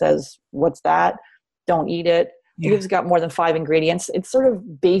says, says, what's that? Don't eat it. Yeah. If it's got more than 5 ingredients, it's sort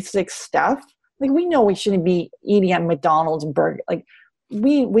of basic stuff. Like, we know we shouldn't be eating at McDonald's and burger. Like,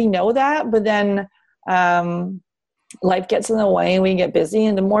 we know that, but then life gets in the way and we get busy,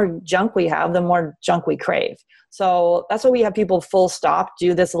 and the more junk we have, the more junk we crave. So that's why we have people full stop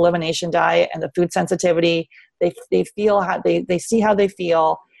do this elimination diet and the food sensitivity. They feel how they see how they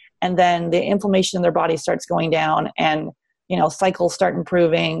feel, and then the inflammation in their body starts going down, and cycles start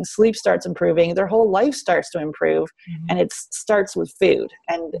improving, sleep starts improving, their whole life starts to improve. And it starts with food.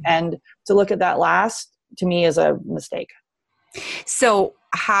 And to look at that last, to me, is a mistake. So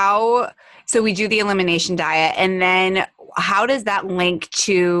we do the elimination diet, and then how does that link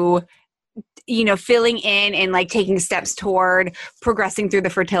to, filling in and like taking steps toward progressing through the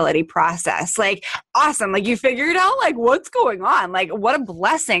fertility process? Like, awesome. Like, you figured out like what's going on, like what a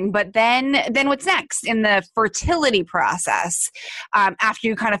blessing. But then what's next in the fertility process, after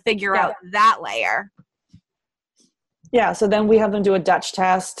you kind of figure out that layer? Yeah, so then we have them do a Dutch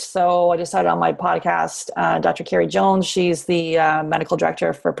test. So I decided on my podcast, Dr. Carrie Jones, she's the medical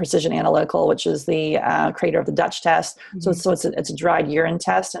director for Precision Analytical, which is the creator of the Dutch test. So it's a dried urine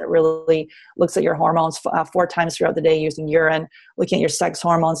test, and it really looks at your hormones 4 times throughout the day using urine, looking at your sex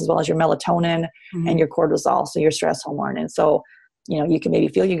hormones as well as your melatonin and your cortisol, so your stress hormone. And so, you can maybe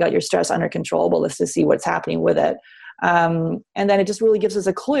feel you got your stress under control, but let's just see what's happening with it. And then it just really gives us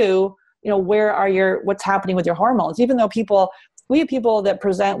a clue, what's happening with your hormones. Even though we have people that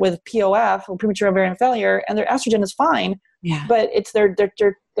present with POF, or premature ovarian failure, and their estrogen is fine, but it's their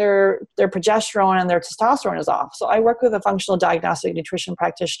progesterone and their testosterone is off. So I work with a functional diagnostic nutrition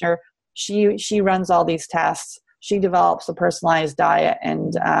practitioner. She runs all these tests. She develops a personalized diet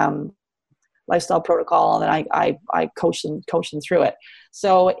and lifestyle protocol, and then I coach them through it.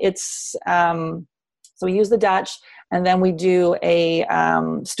 So it's so we use the Dutch. And then we do a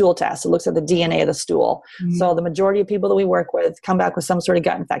stool test. It looks at the DNA of the stool. So the majority of people that we work with come back with some sort of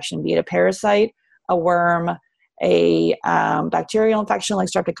gut infection, be it a parasite, a worm, a bacterial infection like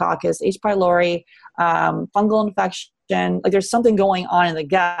Streptococcus, H. pylori, fungal infection. Like, there's something going on in the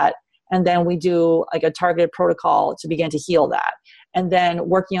gut. And then we do like a targeted protocol to begin to heal that. And then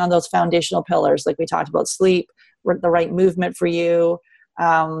working on those foundational pillars, like we talked about, sleep, the right movement for you,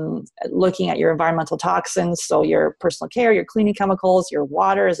 looking at your environmental toxins, so your personal care, your cleaning chemicals, your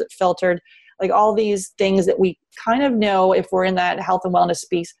water, is it filtered? Like, all these things that we kind of know if we're in that health and wellness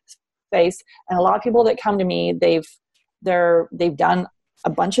space. And a lot of people that come to me, they've done a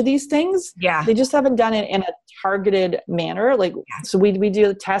bunch of these things. Yeah. They just haven't done it in a targeted manner. Like, so we do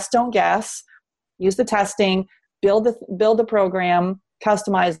the test, don't guess, use the testing, build the program,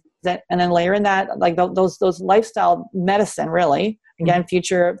 customize it, and then layer in that, like those lifestyle medicine, really. Again,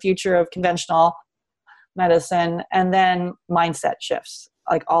 future of conventional medicine, and then mindset shifts,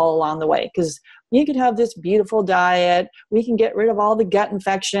 like, all along the way. Because you could have this beautiful diet, we can get rid of all the gut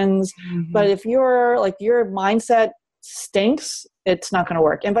infections, but if your mindset stinks, it's not going to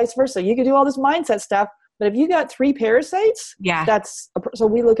work. And vice versa. You could do all this mindset stuff, but if you got 3 parasites, so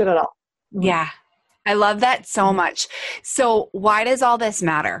we look at it all. Yeah. I love that so much. So why does all this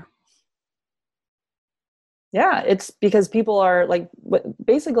matter? Yeah, it's because people are like,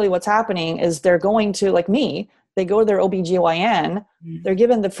 basically what's happening is they're going to, like me, they go to their OBGYN, they're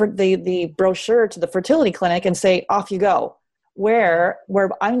given the brochure to the fertility clinic and say, off you go. Where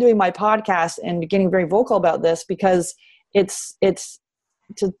I'm doing my podcast and getting very vocal about this, because it's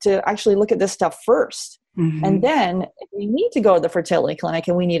to actually look at this stuff first. And then if we need to go to the fertility clinic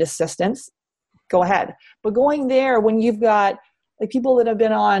and we need assistance, go ahead. But going there when you've got like people that have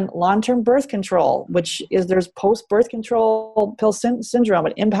been on long-term birth control, there's post-birth control pill syndrome.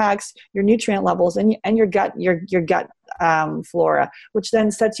 It impacts your nutrient levels and your gut flora, which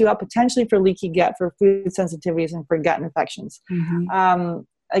then sets you up potentially for leaky gut, for food sensitivities, and for gut infections.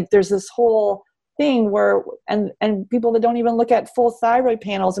 Like, there's this whole thing where, and people that don't even look at full thyroid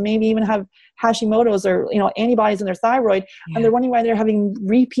panels, and maybe even have Hashimoto's or antibodies in their thyroid, and they're wondering why they're having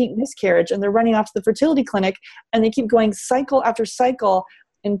repeat miscarriage, and they're running off to the fertility clinic, and they keep going cycle after cycle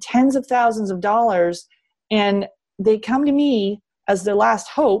in tens of thousands of dollars, and they come to me as their last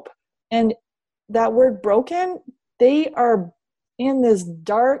hope. And that word broken, they are in this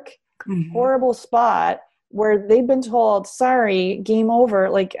dark, horrible spot where they've been told, sorry, game over.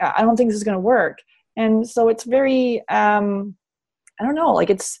 Like, I don't think this is going to work. And so it's very, I don't know, like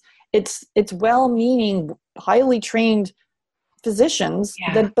it's well-meaning, highly trained physicians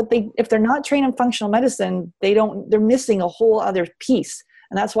but if they're not trained in functional medicine, they're missing a whole other piece.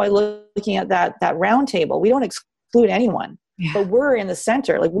 And that's why looking at that round table, we don't exclude anyone, but we're in the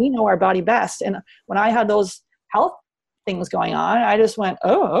center. Like, we know our body best. And when I had those health things going on. I just went,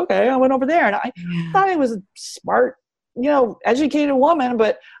 oh, okay. I went over there, and I thought I was a smart, educated woman,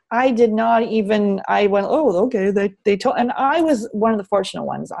 but I did not even, I went, oh, okay. They told, and I was one of the fortunate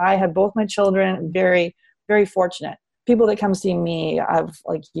ones. I had both my children, very, very fortunate. People that come see me have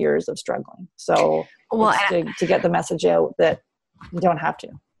like years of struggling. So to get the message out that you don't have to.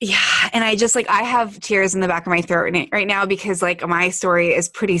 Yeah. And I just I have tears in the back of my throat right now because my story is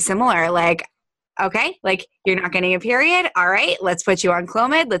pretty similar. Okay, you're not getting a period. All right, let's put you on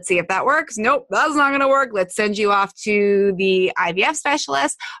Clomid. Let's see if that works. Nope, that's not going to work. Let's send you off to the IVF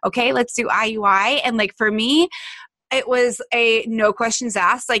specialist. Okay, let's do IUI. And for me, it was a no questions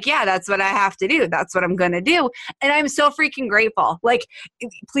asked. Yeah, that's what I have to do. That's what I'm going to do. And I'm so freaking grateful.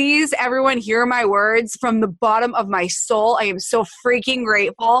 Please, everyone, hear my words from the bottom of my soul. I am so freaking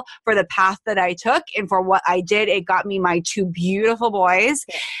grateful for the path that I took and for what I did. It got me my 2 beautiful boys.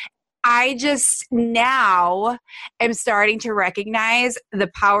 I just now am starting to recognize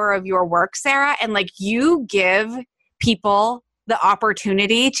the power of your work, Sarah. And you give people the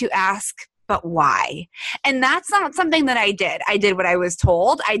opportunity to ask, but why? And that's not something that I did. I did what I was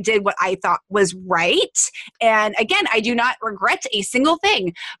told. I did what I thought was right. And again, I do not regret a single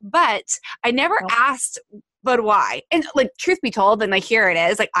thing, but I never asked, but why? And truth be told, and here it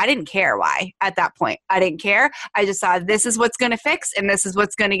is, I didn't care why at that point. I didn't care. I just thought this is what's going to fix and this is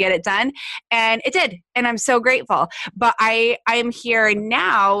what's going to get it done. And it did. And I'm so grateful. But I am here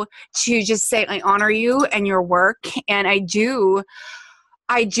now to just say, I honor you and your work. And I do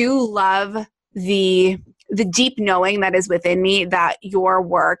love the deep knowing that is within me that your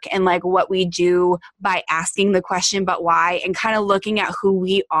work and what we do by asking the question, but why, and kind of looking at who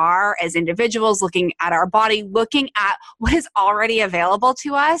we are as individuals, looking at our body, looking at what is already available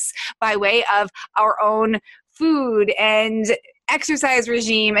to us by way of our own food and exercise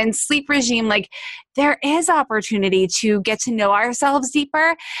regime and sleep regime. There is opportunity to get to know ourselves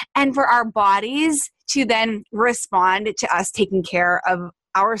deeper and for our bodies to then respond to us taking care of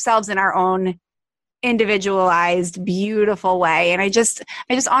ourselves in our own individualized, beautiful way. And I just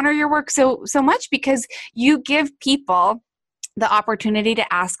honor your work so much because you give people the opportunity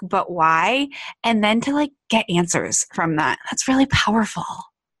to ask, but why? And then to get answers from that. That's really powerful.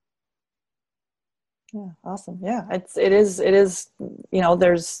 Yeah. Awesome. Yeah. It is, it's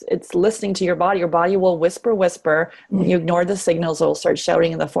listening to your body. Your body will whisper. Mm-hmm. You ignore the signals, it will start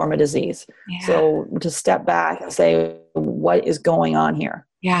shouting in the form of disease. Yeah. So to step back and say, what is going on here?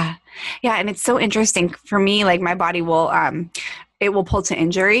 Yeah. Yeah. And it's so interesting for me, my body will, it will pull to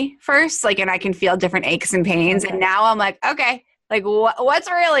injury first, and I can feel different aches and pains. Okay. And now I'm okay,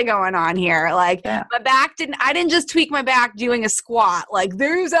 what's really going on here? My back I didn't just tweak my back doing a squat.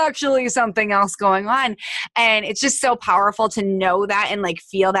 There's actually something else going on. And it's just so powerful to know that and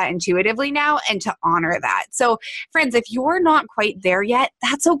feel that intuitively now and to honor that. So friends, if you're not quite there yet,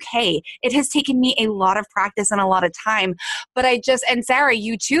 that's okay. It has taken me a lot of practice and a lot of time, but and Sarah,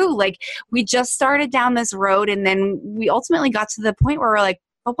 you too, we just started down this road and then we ultimately got to the point where we're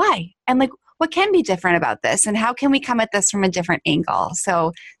but why? And what can be different about this and how can we come at this from a different angle?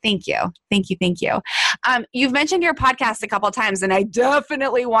 So thank you. Thank you. Thank you. You've mentioned your podcast a couple of times and I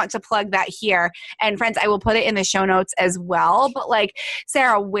definitely want to plug that here. And friends, I will put it in the show notes as well. But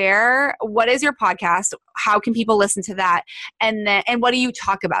Sarah, what is your podcast? How can people listen to that? And what do you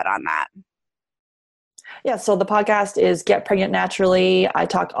talk about on that? Yeah, so the podcast is Get Pregnant Naturally. I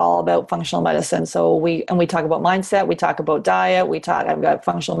talk all about functional medicine. So we talk about mindset, we talk about diet, I've got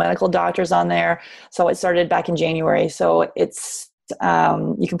functional medical doctors on there. So it started back in January. So it's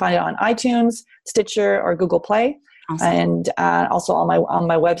you can find it on iTunes, Stitcher, or Google Play. Awesome. And also on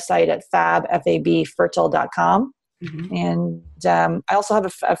my website at fabfertile.com. Mm-hmm. And I also have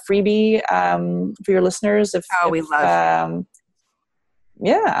a freebie for your listeners. We love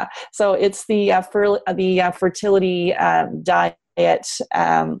yeah. So it's the fertility diet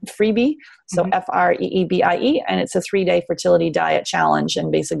freebie. So FREEBIE, and it's a 3-day fertility diet challenge.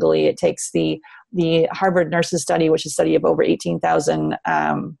 And basically it takes the Harvard Nurses Study, which is a study of over 18,000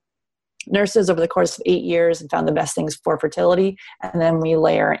 nurses over the course of 8 years and found the best things for fertility. And then we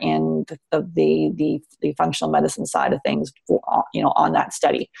layer in the functional medicine side of things, on that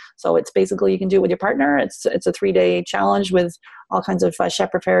study. So it's basically, you can do it with your partner. It's a 3-day challenge with all kinds of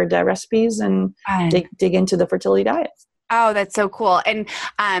chef prepared recipes and dig into the fertility diet. Oh, that's so cool. And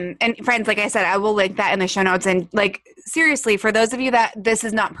friends, like I said, I will link that in the show notes. And seriously, for those of you that this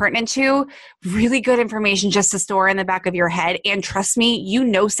is not pertinent to, really good information just to store in the back of your head. And trust me,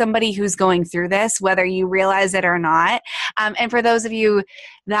 somebody who's going through this, whether you realize it or not. And for those of you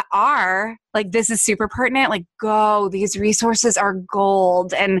that are this is super pertinent, go, these resources are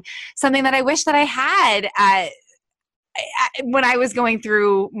gold. And something that I wish that I had when I was going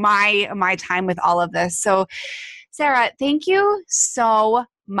through my time with all of this. So Sarah, thank you so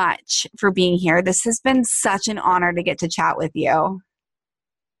much for being here. This has been such an honor to get to chat with you.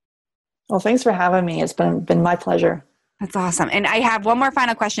 Well, thanks for having me. It's been my pleasure. That's awesome. And I have one more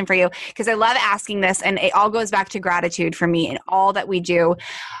final question for you, because I love asking this, and it all goes back to gratitude for me and all that we do.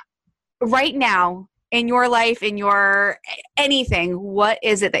 Right now, in your life, in your anything, what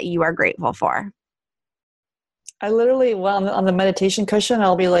is it that you are grateful for? I literally, on the meditation cushion,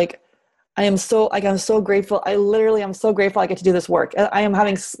 I'll be like, I'm so grateful. I'm so grateful I get to do this work. I am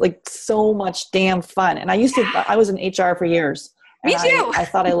having like so much damn fun. And I was in HR for years. Me too. I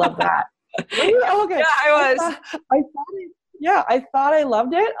thought I loved that. Oh, okay. Yeah, I was. I thought I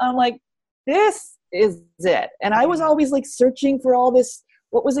loved it. I'm like, this is it. And I was always like searching for all this.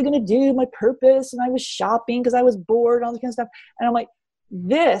 What was it going to do? My purpose. And I was shopping because I was bored, all this kind of stuff. And I'm like,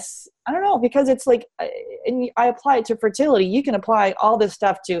 this, I don't know, because it's like, and I apply it to fertility. You can apply all this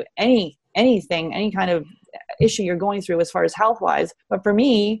stuff to anything, any kind of issue you're going through as far as health wise. But for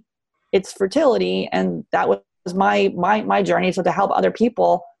me, it's fertility. And that was my journey. So to help other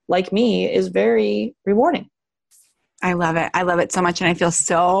people like me is very rewarding. I love it. I love it so much. And I feel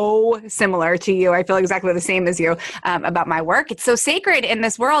so similar to you. I feel exactly the same as you about my work. It's so sacred in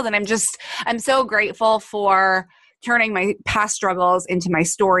this world. And I'm so grateful for turning my past struggles into my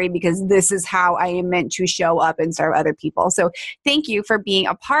story, because this is how I am meant to show up and serve other people. So thank you for being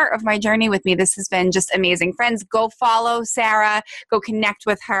a part of my journey with me. This has been just amazing. Friends, go follow Sarah, go connect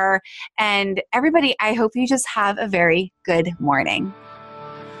with her. And everybody, I hope you just have a very good morning.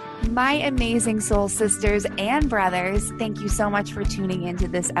 My amazing soul sisters and brothers, thank you so much for tuning into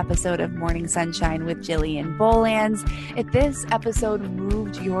this episode of Morning Sunshine with Jillian Bolands. If this episode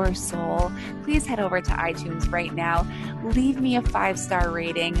moved your soul, please head over to iTunes right now. Leave me a 5-star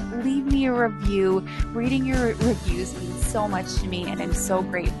rating. Leave me a review. Reading your reviews means so much to me, and I'm so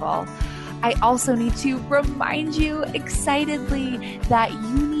grateful. I also need to remind you excitedly that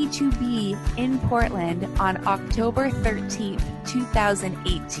you need to be in Portland on October 13th,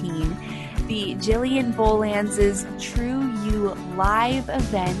 2018. The Jillian Bolands' True You live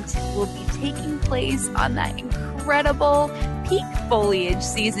event will be taking place on that incredible peak foliage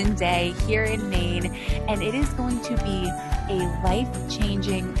season day here in Maine, and it is going to be a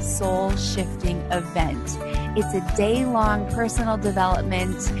life-changing, soul-shifting event. It's a day-long personal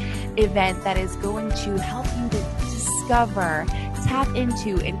development event that is going to help you to discover, tap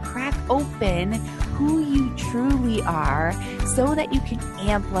into, and crack open who you truly are so that you can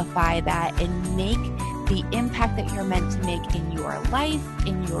amplify that and make the impact that you're meant to make in your life,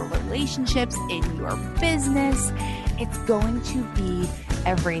 in your relationships, in your business. It's going to be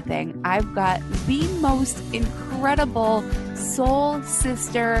everything. I've got the most incredible soul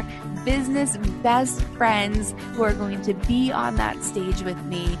sister business best friends who are going to be on that stage with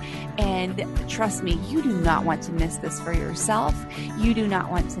me. And trust me, you do not want to miss this for yourself. You do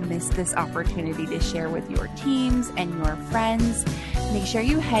not want to miss this opportunity to share with your teams and your friends. Make sure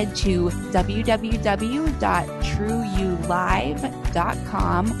you head to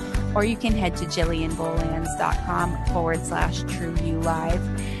www.trueyoulive.com, or you can head to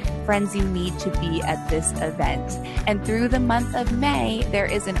jillianbolands.com/trueyoulive. Friends, you need to be at this event. And through the month of May, there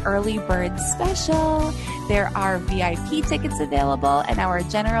is an early bird special. There are VIP tickets available, and our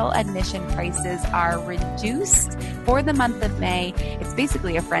general admission prices are reduced for the month of May. It's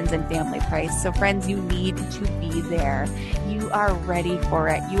basically a friends and family price. So friends, you need to be there. You are ready for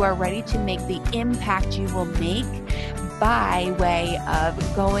it. You are ready to make the impact you will make by way of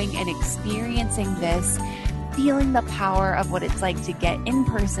going and experiencing this, feeling the power of what it's like to get in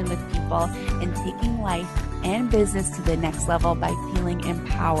person with people and taking life and business to the next level by feeling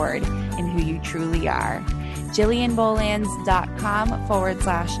empowered in who you truly are.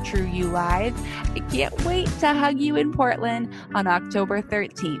 JillianBolands.com/trueyoulive. I can't wait to hug you in Portland on October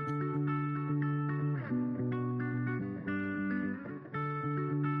 13th.